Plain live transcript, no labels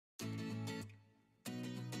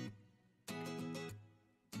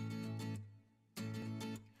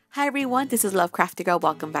Hi everyone, this is Lovecrafty Girl.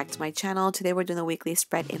 Welcome back to my channel. Today we're doing a weekly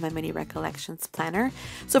spread in my mini recollections planner.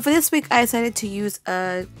 So for this week I decided to use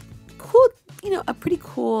a cool, a pretty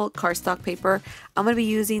cool cardstock paper. I'm going to be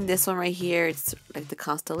using this one right here. It's like the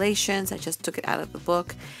Constellations. I just took it out of the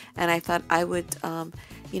book and I thought I would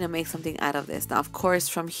make something out of this. Now of course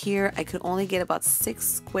from here I could only get about 6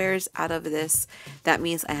 squares out of this. That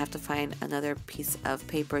means I have to find another piece of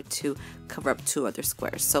paper to cover up 2 other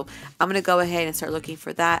squares. So I'm going to go ahead and start looking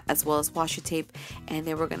for that as well as washi tape, and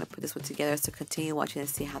then we're going to put this one together. So continue watching and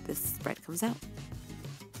see how this spread comes out.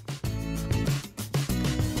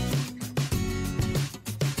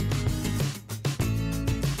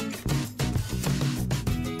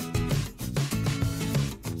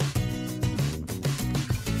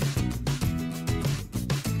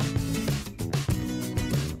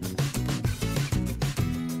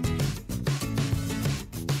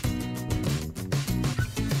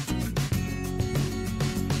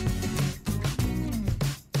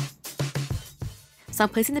 So I'm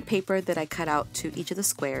placing the paper that I cut out to each of the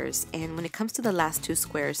squares, and when it comes to the last 2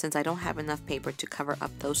 squares, since I don't have enough paper to cover up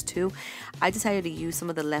those 2, I decided to use some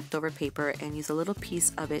of the leftover paper and use a little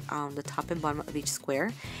piece of it on the top and bottom of each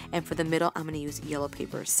square. And for the middle, I'm going to use yellow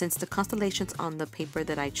paper. Since the constellations on the paper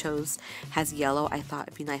that I chose has yellow, I thought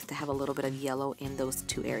it'd be nice to have a little bit of yellow in those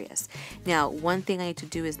 2 areas. Now, one thing I need to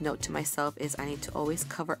do is note to myself is I need to always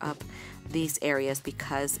cover up these areas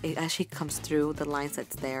because it actually comes through the lines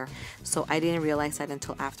that's there. So I didn't realize that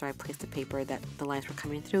until after I placed the paper that the lines were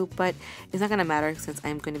coming through, but it's not going to matter since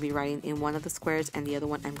I'm going to be writing in one of the squares and the other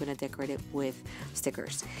one I'm going to decorate it with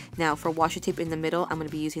stickers. Now for washi tape in the middle, I'm going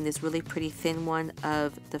to be using this really pretty thin one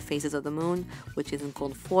of the phases of the moon, which is in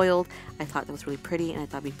gold foiled. I thought that was really pretty and I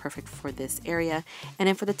thought it'd be perfect for this area. And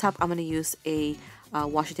then for the top, I'm going to use a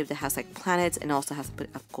washi tape that has like planets and also has a bit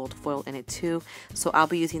of gold foil in it too. So I'll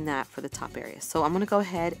be using that for the top area. So I'm going to go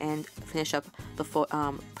ahead and finish up the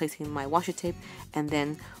placing my washi tape, and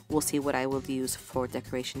then we'll see what I will use for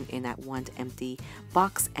decoration in that one empty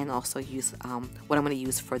box, and also use what I'm going to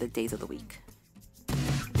use for the days of the week.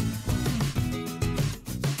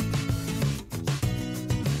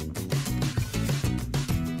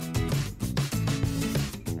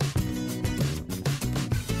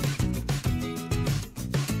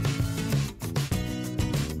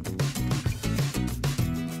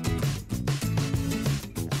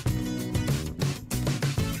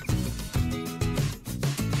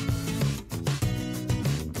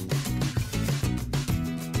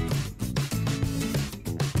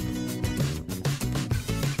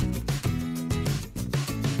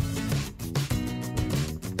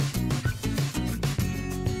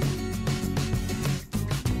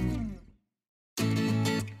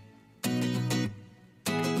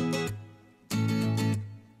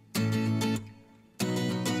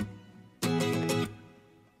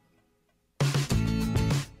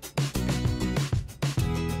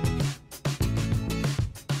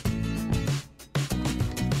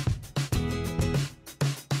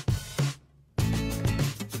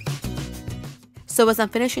 So as I'm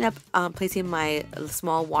finishing up placing my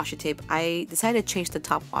small washi tape, I decided to change the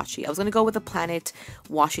top washi. I was going to go with the planet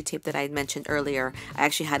washi tape that I mentioned earlier. I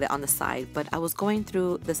actually had it on the side, but I was going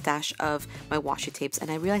through the stash of my washi tapes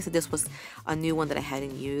and I realized that this was a new one that I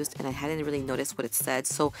hadn't used and I hadn't really noticed what it said.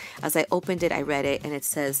 So as I opened it, I read it and it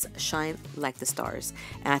says shine like the stars,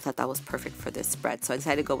 and I thought that was perfect for this spread. So I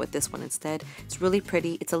decided to go with this one instead. It's really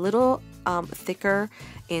pretty. It's a little thicker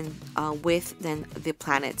in width than the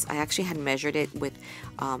planets. I actually had measured it with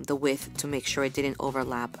the width to make sure it didn't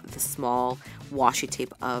overlap the small washi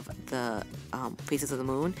tape of the phases of the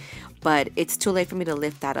moon, but it's too late for me to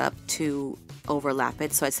lift that up to overlap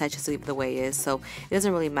it, so I decided just to leave it the way it is. So it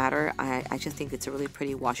doesn't really matter. I just think it's a really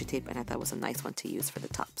pretty washi tape and I thought it was a nice one to use for the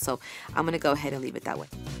top, so I'm gonna go ahead and leave it that way.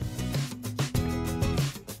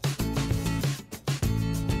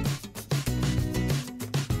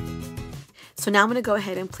 So now I'm going to go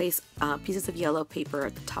ahead and place pieces of yellow paper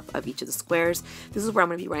at the top of each of the squares. This is where I'm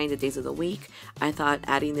going to be writing the days of the week. I thought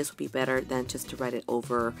adding this would be better than just to write it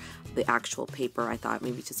over the actual paper. I thought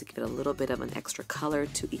maybe just to give it a little bit of an extra color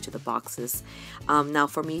to each of the boxes. Now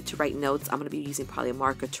for me to write notes, I'm going to be using probably a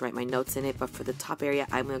marker to write my notes in it, but for the top area,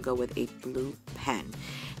 I'm going to go with a blue pen.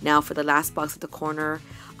 Now for the last box at the corner,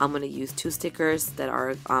 I'm going to use 2 stickers that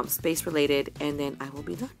are space related, and then I will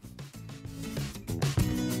be done.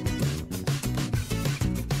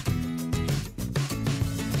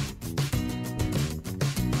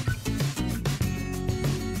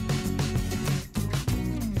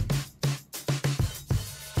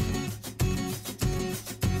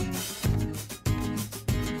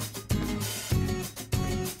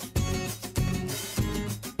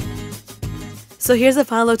 So here's a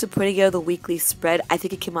final look to put together the weekly spread. I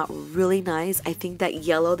think it came out really nice. I think that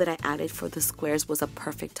yellow that I added for the squares was a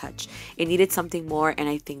perfect touch. It needed something more, and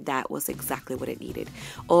I think that was exactly what it needed.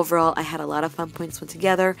 Overall, I had a lot of fun putting this one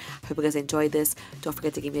together. Hope you guys enjoyed this. Don't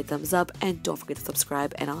forget to give me a thumbs up, and don't forget to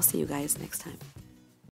subscribe, and I'll see you guys next time.